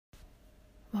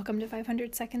Welcome to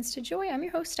 500 Seconds to Joy. I'm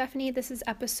your host, Stephanie. This is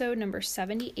episode number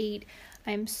 78.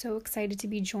 I'm so excited to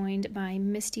be joined by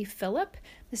Misty Phillip.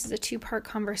 This is a two-part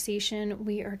conversation.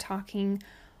 We are talking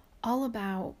all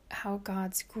about how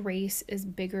God's grace is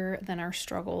bigger than our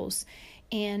struggles.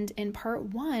 And in part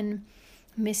one,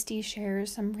 Misty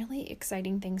shares some really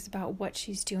exciting things about what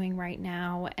she's doing right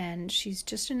now, and she's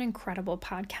just an incredible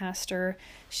podcaster.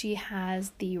 She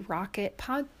has the Rocket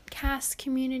podcast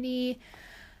community.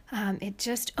 It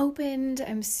just opened.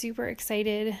 I'm super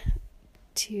excited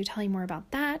to tell you more about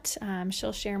that.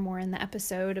 She'll share more in the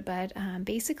episode, but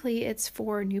basically it's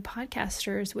for new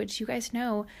podcasters, which you guys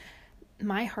know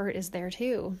my heart is there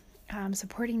too,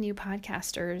 supporting new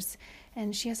podcasters.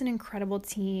 And she has an incredible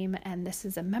team, and this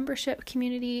is a membership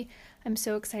community. I'm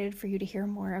so excited for you to hear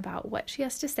more about what she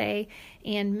has to say.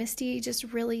 And Misty just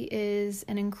really is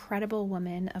an incredible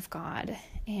woman of God,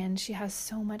 and she has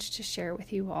so much to share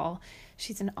with you all.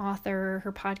 She's an author.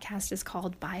 Her podcast is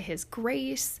called By His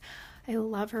Grace. I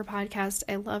love her podcast.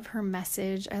 I love her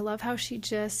message. I love how she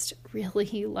just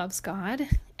really loves God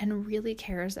and really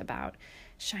cares about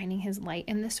shining his light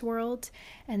in this world.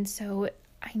 And so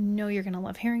I know you're going to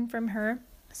love hearing from her.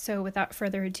 So without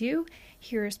further ado,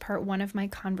 here's part one of my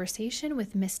conversation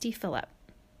with Misty Phillip.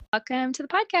 Welcome to the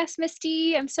podcast,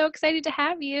 Misty. I'm so excited to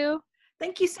have you.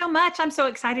 Thank you so much. I'm so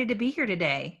excited to be here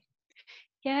today.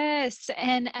 Yes.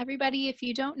 And everybody, if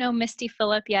you don't know Misty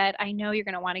Phillip yet, I know you're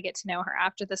going to want to get to know her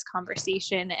after this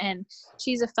conversation. And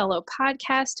she's a fellow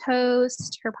podcast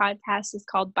host. Her podcast is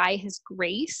called By His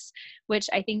Grace, which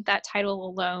I think that title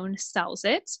alone sells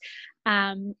it.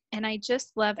 And I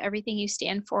just love everything you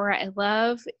stand for. I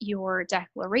love your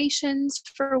declarations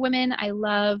for women. I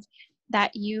love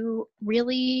that you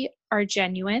really are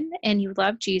genuine and you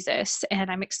love Jesus.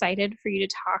 And I'm excited for you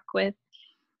to talk with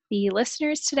the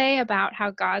listeners today about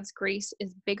how God's grace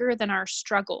is bigger than our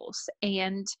struggles.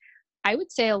 And I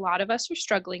would say a lot of us are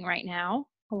struggling right now.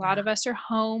 A lot of us are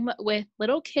home with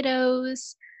little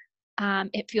kiddos.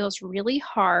 It feels really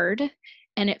hard,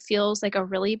 and it feels like a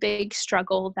really big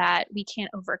struggle that we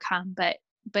can't overcome,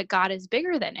 but God is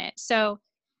bigger than it. So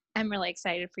I'm really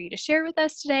excited for you to share with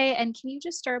us today. And can you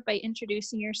just start by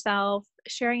introducing yourself,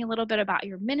 sharing a little bit about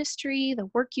your ministry, the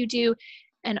work you do,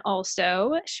 and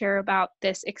also share about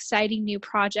this exciting new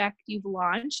project you've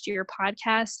launched, your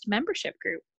podcast membership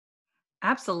group?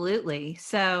 Absolutely.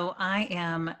 So I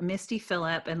am Misty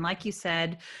Phillip. And like you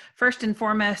said, first and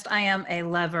foremost, I am a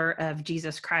lover of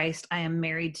Jesus Christ. I am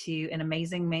married to an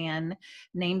amazing man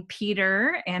named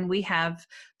Peter, and we have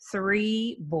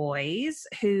 3 boys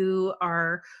who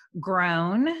are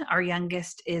grown. Our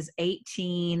youngest is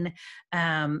 18,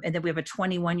 and then we have a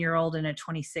 21-year-old and a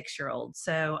 26-year-old.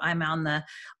 So I'm on the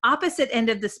opposite end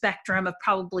of the spectrum of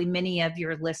probably many of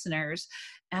your listeners.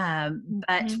 But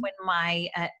when my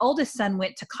oldest son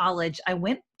went to college, I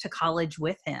went to college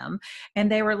with him,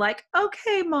 and they were like,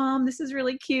 "Okay, Mom, this is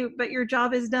really cute, but your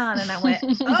job is done." And I went,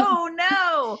 "Oh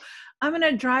no, I'm going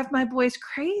to drive my boys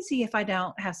crazy if I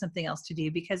don't have something else to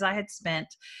do," because I had spent,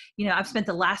 I've spent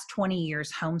the last 20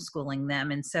 years homeschooling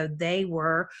them. And so they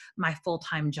were my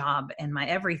full-time job and my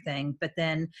everything. But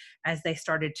then as they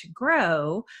started to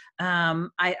grow,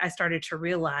 I started to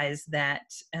realize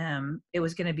that it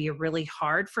was going to be really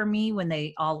hard for me when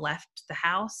they all left the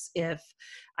house if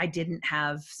I didn't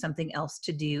have something else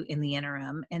to do in the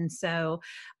interim. And so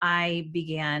I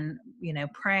began,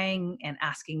 praying and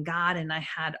asking God, and I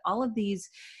had all of these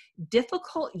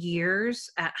difficult years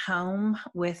at home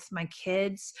with my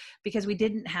kids because we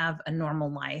didn't have a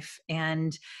normal life,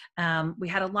 and we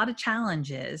had a lot of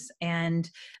challenges,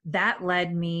 and that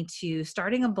led me to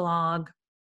starting a blog.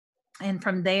 And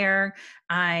from there,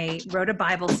 I wrote a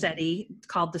Bible study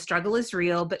called "The Struggle is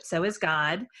Real, but So is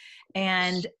God."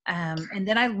 And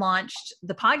then I launched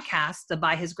the podcast, the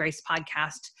By His Grace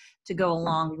podcast, to go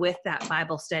along with that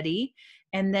Bible study.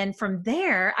 And then from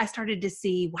there, I started to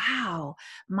see, wow,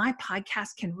 my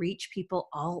podcast can reach people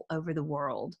all over the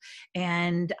world.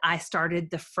 And I started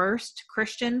the first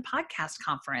Christian podcast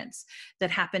conference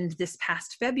that happened this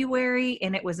past February,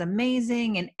 and it was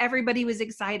amazing, and everybody was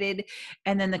excited.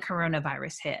 And then the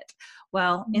coronavirus hit.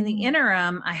 Well, in the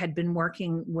interim, I had been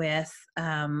working with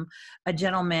a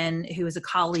gentleman who was a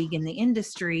colleague in the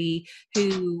industry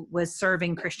who was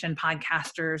serving Christian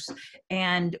podcasters,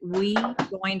 and we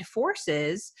joined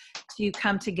forces to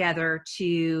come together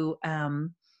to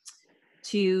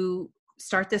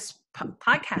start this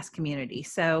podcast community.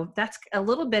 So that's a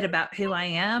little bit about who I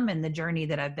am and the journey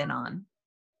that I've been on.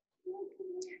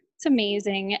 It's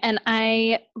amazing. And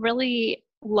I really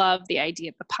love the idea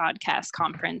of the podcast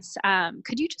conference.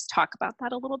 Could you just talk about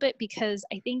that a little bit? Because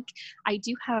I think I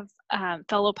do have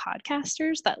fellow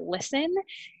podcasters that listen,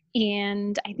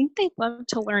 and I think they'd love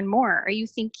to learn more. Are you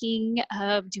thinking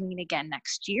of doing it again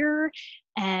next year?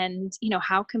 And,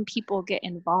 how can people get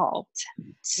involved?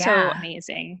 So Yeah.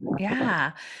 amazing.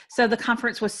 Yeah. So the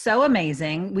conference was so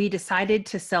amazing. We decided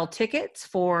to sell tickets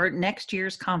for next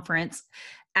year's conference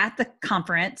at the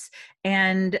conference.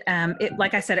 And it,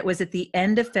 like I said, it was at the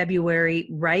end of February,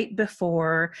 right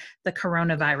before the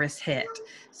coronavirus hit.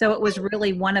 So it was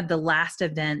really one of the last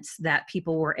events that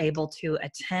people were able to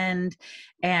attend.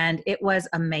 And it was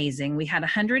amazing. We had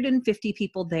 150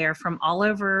 people there from all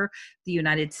over the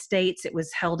United States. It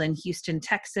was held in Houston,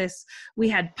 Texas. We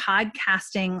had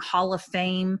podcasting Hall of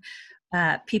Fame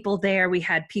people there. We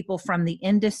had people from the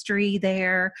industry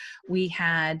there. We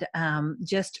had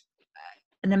just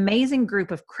an amazing group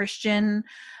of Christian,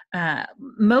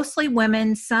 mostly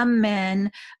women, some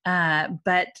men,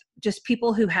 but just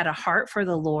people who had a heart for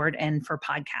the Lord and for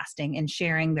podcasting and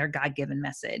sharing their God-given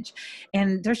message.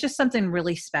 And there's just something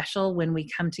really special when we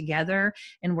come together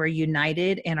and we're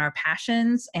united in our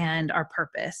passions and our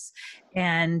purpose.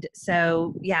 And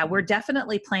so, yeah, we're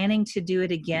definitely planning to do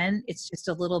it again. It's just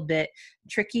a little bit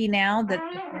tricky now that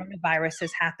the coronavirus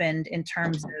has happened in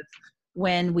terms of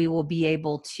when we will be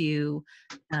able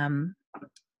um,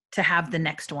 to have the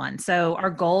next one. So our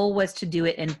goal was to do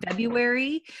it in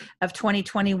February of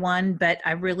 2021, but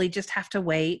I really just have to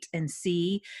wait and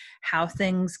see how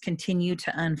things continue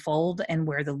to unfold and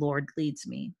where the Lord leads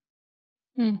me.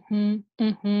 Mm-hmm,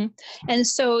 mm-hmm. And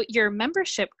so your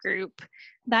membership group,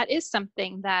 that is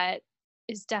something that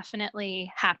is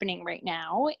definitely happening right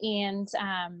now. And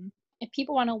if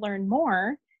people want to learn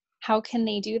more, how can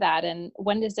they do that? And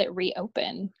when does it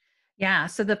reopen? Yeah,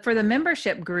 so for the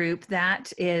membership group,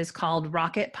 that is called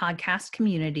Rocket Podcast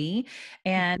Community,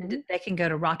 and Mhm. they can go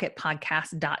to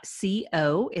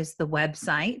rocketpodcast.co is the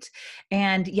website.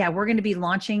 And yeah, we're going to be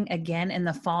launching again in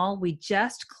the fall. We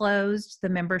just closed the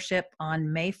membership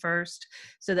on May 1st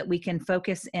so that we can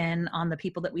focus in on the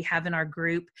people that we have in our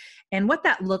group. And what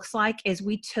that looks like is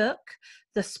we took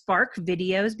the Spark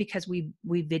videos because we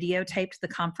videotaped the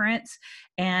conference,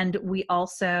 and we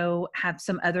also have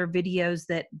some other videos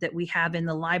that we have in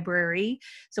the library.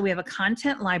 So we have a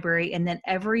content library, and then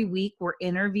every week we're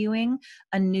interviewing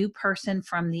a new person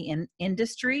from the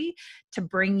industry to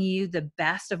bring you the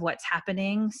best of what's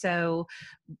happening. So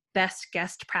best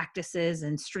guest practices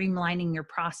and streamlining your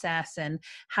process and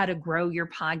how to grow your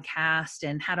podcast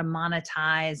and how to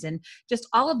monetize and just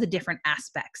all of the different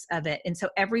aspects of it. And so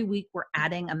every week we're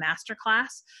adding a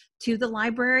masterclass to the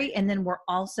library, and then we're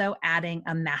also adding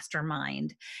a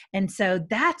mastermind. And so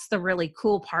that's the really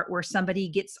cool part, where somebody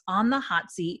gets on the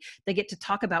hot seat. They get to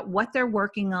talk about what they're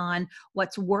working on,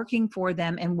 what's working for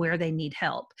them, and where they need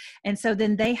help. And so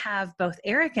then they have both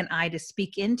Eric and I to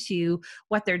speak into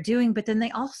what they're doing, but then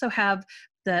they also have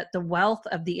the wealth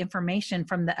of the information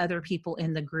from the other people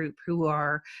in the group who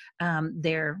are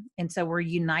there. And so we're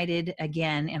united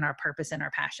again in our purpose and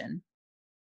our passion.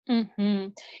 Mm-hmm.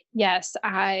 Yes,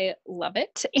 I love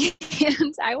it.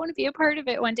 And I want to be a part of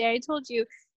it one day. I told you,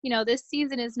 this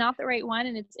season is not the right one.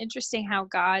 And it's interesting how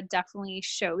God definitely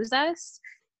shows us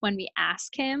when we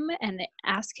ask Him and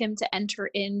ask Him to enter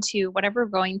into whatever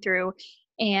we're going through.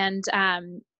 And,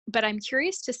 but I'm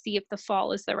curious to see if the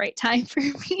fall is the right time for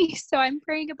me. So I'm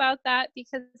praying about that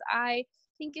because I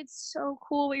think it's so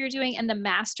cool what you're doing. And the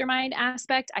mastermind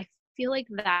aspect, I feel like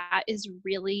that is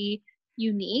really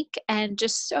unique and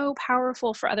just so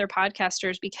powerful for other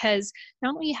podcasters, because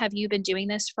not only have you been doing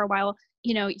this for a while,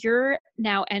 you're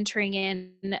now entering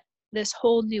in this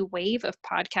whole new wave of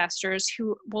podcasters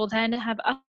who will then have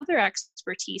other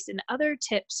expertise and other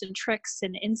tips and tricks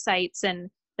and insights. And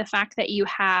the fact that you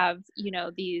have,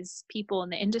 these people in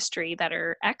the industry that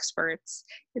are experts,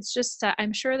 it's just,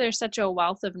 I'm sure there's such a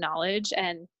wealth of knowledge.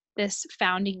 And this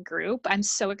founding group, I'm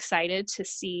so excited to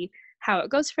see how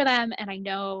it goes for them. And I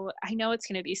know it's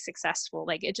going to be successful.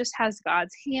 Like, it just has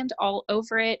God's hand all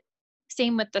over it.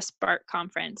 Same with the Spark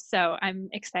conference. So I'm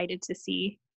excited to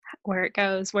see where it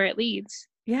goes, where it leads.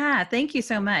 Yeah, thank you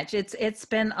so much. It's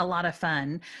been a lot of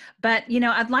fun. But,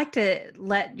 I'd like to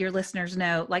let your listeners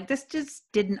know, like, this just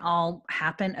didn't all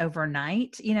happen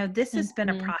overnight. This has been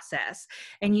a Mhm. process.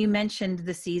 And you mentioned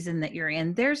the season that you're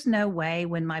in. There's no way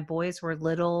when my boys were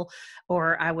little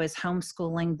or I was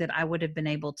homeschooling that I would have been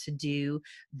able to do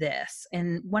this.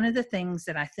 And one of the things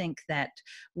that I think that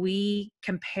we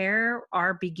compare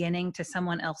our beginning to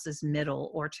someone else's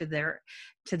middle or to their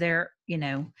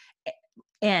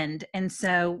end. And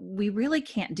so we really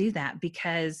can't do that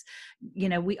because,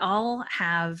 we all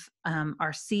have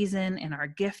our season and our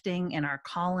gifting and our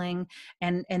calling,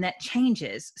 and that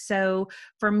changes. So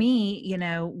for me,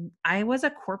 I was a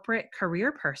corporate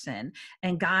career person,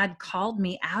 and God called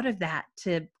me out of that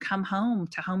to come home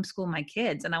to homeschool my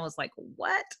kids. And I was like,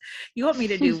 what? You want me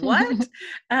to do what?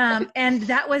 And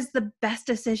that was the best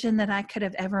decision that I could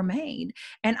have ever made.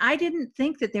 And I didn't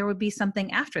think that there would be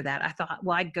something after that. I thought,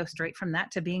 well, I'd go straight from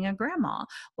that to being a grandma.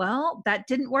 Well, that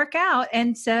didn't work out.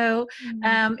 And so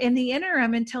in the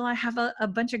interim, until I have a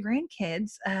bunch of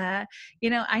grandkids,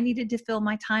 I needed to fill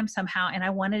my time somehow. And I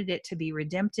wanted it to be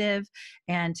redemptive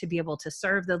and to be able to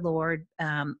serve the Lord.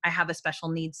 I have a special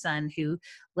needs son who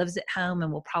lives at home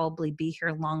and will probably be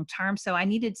here long term. So I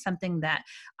needed something that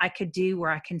I could do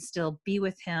where I can still be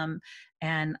with him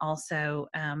and also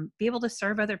be able to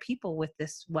serve other people with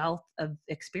this wealth of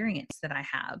experience that I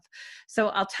have. So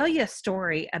I'll tell you a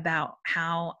story about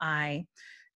how I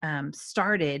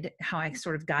started, how I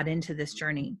sort of got into this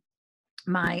journey.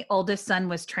 My oldest son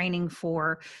was training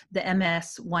for the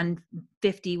MS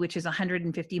 150, which is a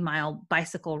 150-mile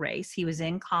bicycle race. He was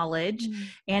in college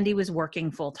and he was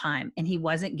working full time, and he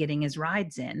wasn't getting his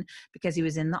rides in because he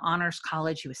was in the honors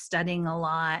college. He was studying a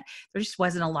lot. There just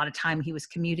wasn't a lot of time. He was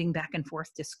commuting back and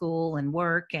forth to school and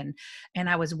work. And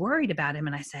I was worried about him.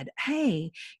 And I said,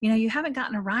 hey, you haven't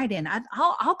gotten a ride in.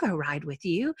 I'll go ride with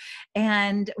you.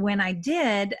 And when I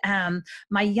did,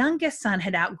 my youngest son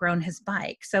had outgrown his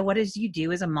bike. So what does you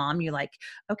do as a mom? You're like,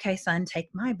 okay, son, take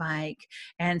my bike.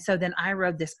 And so then I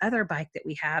rode this other bike that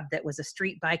we have that was a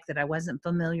street bike that I wasn't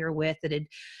familiar with, that had,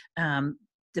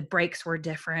 the brakes were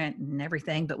different and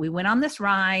everything. But we went on this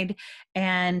ride,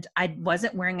 and I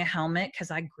wasn't wearing a helmet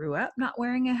because I grew up not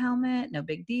wearing a helmet. No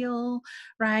big deal,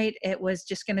 right? It was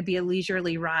just going to be a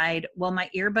leisurely ride. Well, my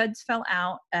earbuds fell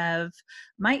out of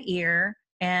my ear,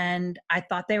 and I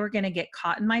thought they were going to get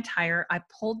caught in my tire. I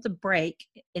pulled the brake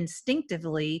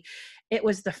instinctively. It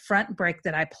was the front brake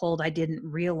that I pulled. I didn't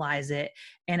realize it,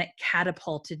 and it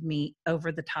catapulted me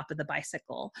over the top of the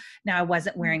bicycle. Now, I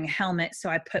wasn't wearing a helmet,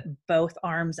 so I put both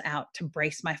arms out to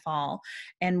brace my fall.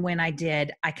 And when I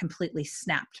did, I completely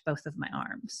snapped both of my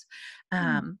arms.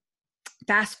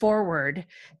 Fast forward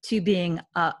to being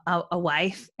a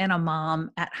wife and a mom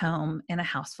at home in a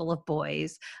house full of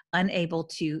boys, unable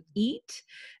to eat,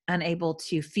 unable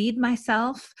to feed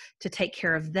myself, to take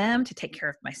care of them, to take care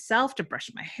of myself, to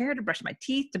brush my hair, to brush my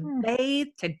teeth, to bathe,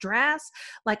 to dress.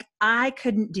 Like, I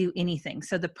couldn't do anything.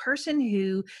 So the person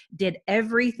who did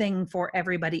everything for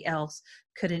everybody else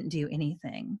couldn't do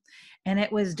anything. And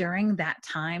it was during that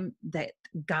time that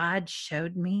God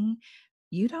showed me,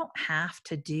 you don't have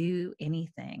to do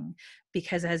anything.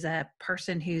 Because as a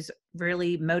person who's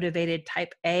really motivated,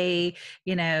 type A,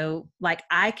 like,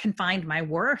 I can find my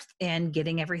worth in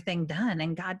getting everything done.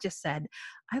 And God just said,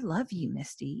 I love you,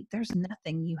 Misty. There's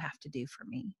nothing you have to do for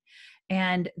me.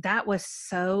 And that was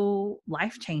so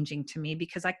life-changing to me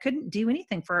because I couldn't do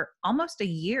anything for almost a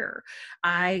year.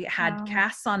 I had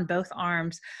casts on both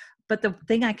arms. But the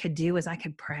thing I could do is I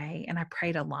could pray, and I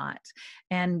prayed a lot.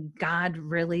 And God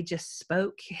really just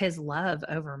spoke his love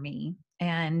over me.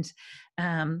 And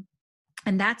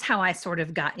that's how I sort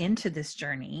of got into this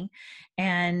journey.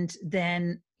 And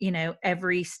then,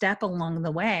 every step along the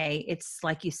way, it's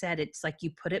like you said, it's like you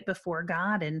put it before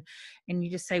God, and you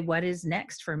just say, what is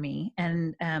next for me?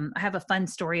 And I have a fun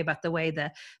story about the way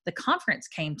the conference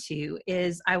came to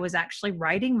is I was actually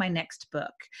writing my next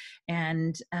book,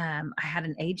 and I had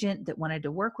an agent that wanted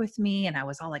to work with me, and I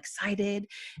was all excited,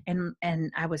 and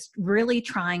I was really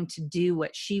trying to do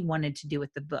what she wanted to do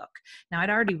with the book. Now, I'd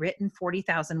already written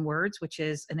 40,000 words, which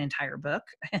is an entire book.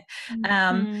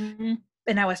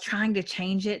 And I was trying to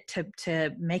change it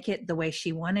to make it the way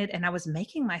she wanted. And I was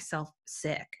making myself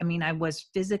sick. I mean, I was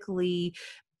physically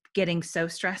getting so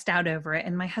stressed out over it.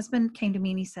 And my husband came to me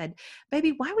and he said,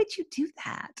 baby, why would you do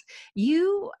that?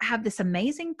 You have this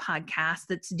amazing podcast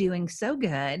that's doing so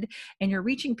good, and you're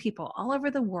reaching people all over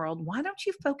the world. Why don't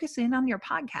you focus in on your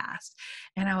podcast?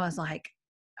 And I was like,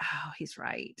 oh, he's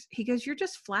right. He goes, you're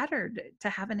just flattered to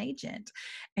have an agent.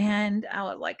 And I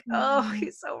was like, oh,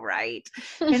 he's so right.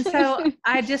 And so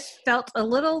I just felt a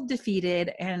little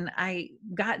defeated, and I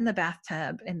got in the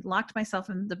bathtub and locked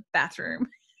myself in the bathroom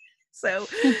so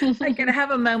I could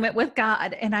have a moment with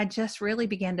God. And I just really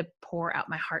began to pour out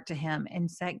my heart to him and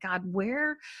say, God,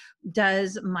 where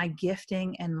does my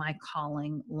gifting and my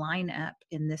calling line up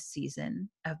in this season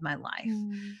of my life?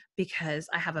 Because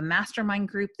I have a mastermind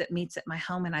group that meets at my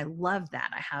home, and I love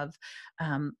that. I have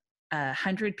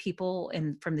 100 people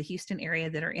from the Houston area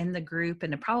that are in the group,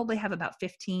 and I probably have about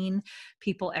 15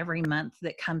 people every month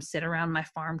that come sit around my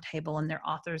farm table, and they're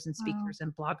authors and Wow. speakers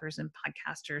and bloggers and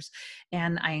podcasters.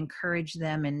 And I encourage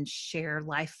them and share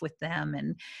life with them.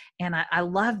 And I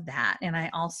love that. And I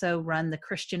also run the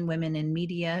Christian Women in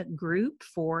Media group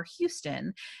for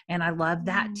Houston. And I love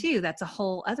that Mm. too. That's a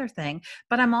whole other thing.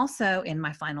 But I'm also in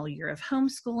my final year of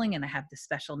homeschooling, and I have the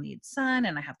special needs son,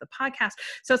 and I have the podcast.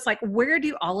 So it's like, where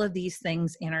do all of these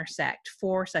things intersect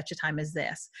for such a time as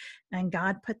this? And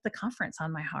God put the conference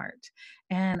on my heart.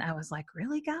 And I was like,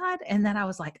 really, God? And then I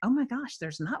was like, oh my gosh,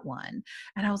 there's not one.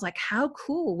 And I was like, how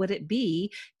cool would it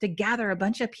be to gather a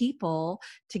bunch of people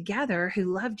together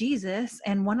who love Jesus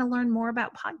and want to learn more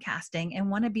about podcasting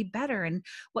and want to be better? And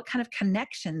what kind of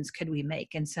connections could we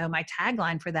make? And so my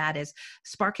tagline for that is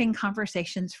sparking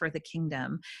conversations for the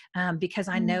kingdom. Because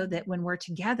I know that when we're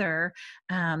together,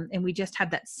 and we just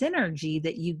have that synergy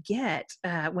that you get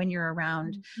when you're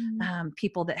around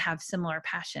people that have similar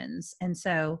passions. And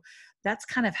so that's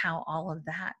kind of how all of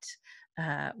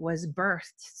that was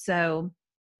birthed. So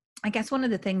I guess one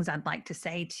of the things I'd like to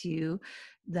say to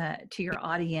your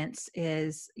audience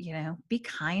is, be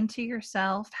kind to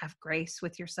yourself, have grace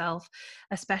with yourself,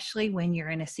 especially when you're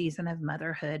in a season of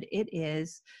motherhood.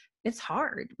 It's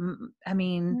hard. I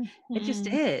mean, it just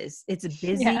Mm-hmm. is. It's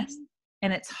busy Yes.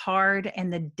 and it's hard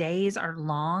and the days are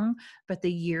long, but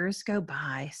the years go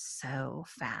by so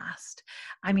fast.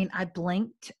 I mean, I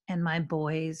blinked and my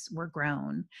boys were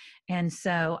grown. And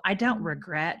so I don't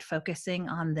regret focusing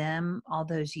on them all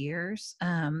those years.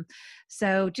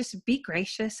 So just be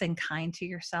gracious and kind to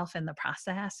yourself in the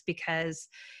process, because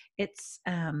it's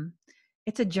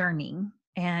a journey,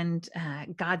 and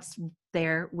God's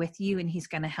there with you, and he's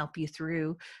going to help you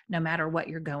through no matter what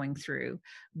you're going through.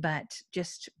 But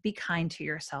just be kind to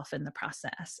yourself in the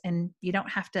process. And you don't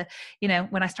have to,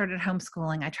 when I started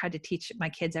homeschooling, I tried to teach my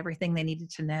kids everything they needed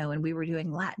to know. And we were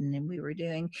doing Latin, and we were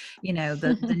doing,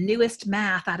 the newest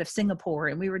math out of Singapore,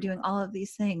 and we were doing all of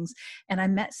these things. And I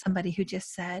met somebody who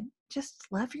just said, just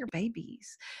love your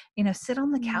babies, sit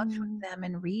on the couch with them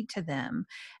and read to them.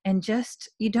 And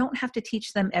you don't have to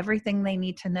teach them everything they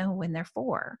need to know when they're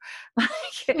 4.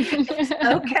 It's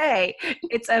okay.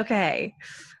 It's okay.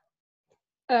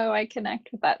 Oh, I connect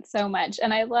with that so much.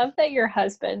 And I love that your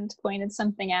husband pointed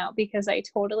something out, because I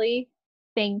totally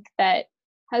think that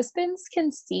husbands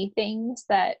can see things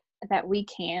that we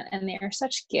can't, and they are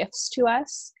such gifts to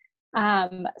us.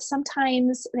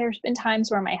 Sometimes there's been times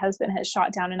where my husband has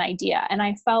shot down an idea and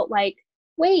I felt like,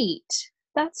 wait,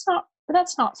 that's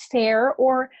not fair,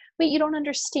 or wait, you don't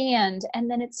understand.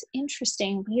 And then it's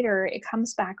interesting later, it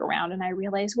comes back around and I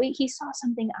realize, wait, he saw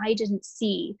something I didn't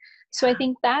see. So I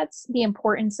think that's the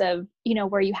importance of,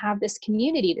 where you have this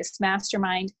community, this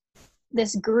mastermind,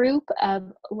 this group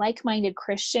of like-minded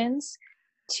Christians,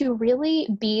 to really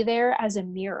be there as a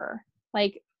mirror.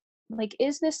 Like,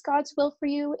 is this God's will for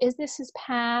you? Is this his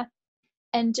path?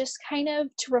 And just kind of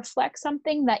to reflect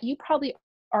something that you probably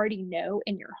already know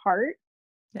in your heart.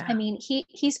 Yeah. I mean,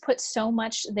 he's put so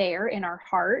much there in our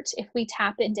heart if we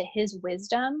tap into his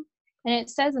wisdom. And it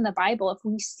says in the Bible, if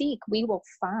we seek, we will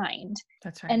find.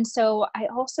 That's right. And so I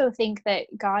also think that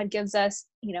God gives us,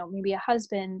 maybe a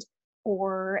husband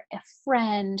or a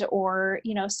friend, or,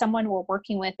 someone we're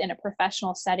working with in a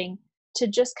professional setting, to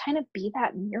just kind of be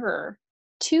that mirror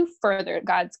to further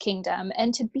God's kingdom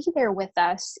and to be there with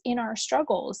us in our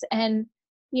struggles. And,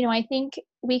 I think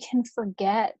we can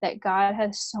forget that God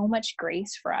has so much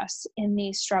grace for us in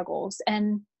these struggles.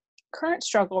 And current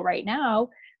struggle right now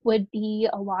would be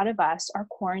a lot of us are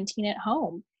quarantined at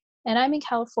home. And I'm in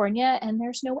California and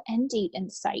there's no end date in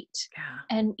sight.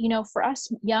 Yeah. And, for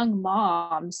us young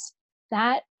moms,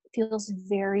 that feels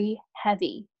very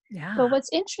heavy. Yeah. But what's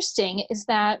interesting is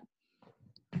that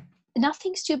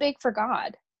nothing's too big for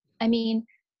God. I mean,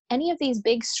 any of these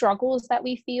big struggles that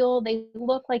we feel, they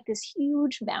look like this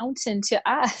huge mountain to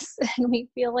us. And we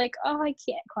feel like, oh, I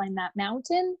can't climb that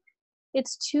mountain.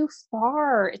 It's too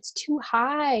far. It's too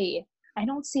high. I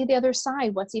don't see the other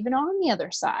side. What's even on the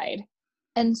other side?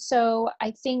 And so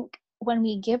I think when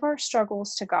we give our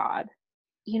struggles to God,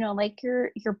 like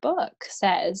your book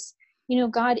says,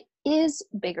 God is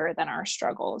bigger than our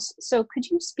struggles. So could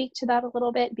you speak to that a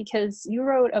little bit? Because you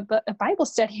wrote a Bible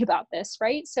study about this,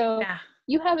 right? So Yeah.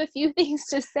 you have a few things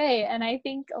to say. And I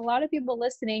think a lot of people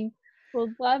listening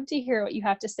Would love to hear what you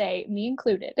have to say, me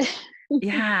included.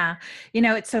 Yeah.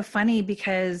 It's so funny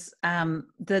because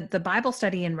the Bible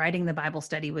study and writing the Bible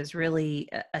study was really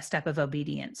a step of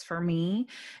obedience for me.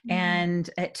 Mm. And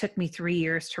it took me 3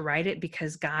 years to write it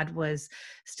because God was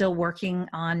still working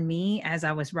on me as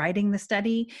I was writing the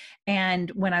study. And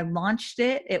when I launched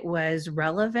it, it was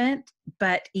relevant,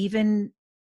 but even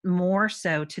more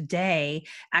so today.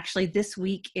 Actually, this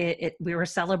week we were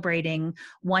celebrating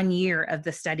 1 year of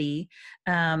the study.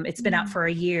 It's been out Mm. for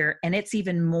a year, and it's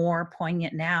even more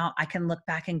poignant now. I can look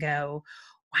back and go,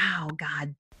 wow,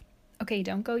 God. Okay,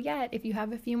 don't go yet. If you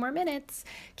have a few more minutes,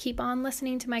 keep on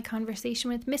listening to my conversation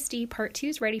with Misty. Part 2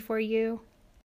 is ready for you.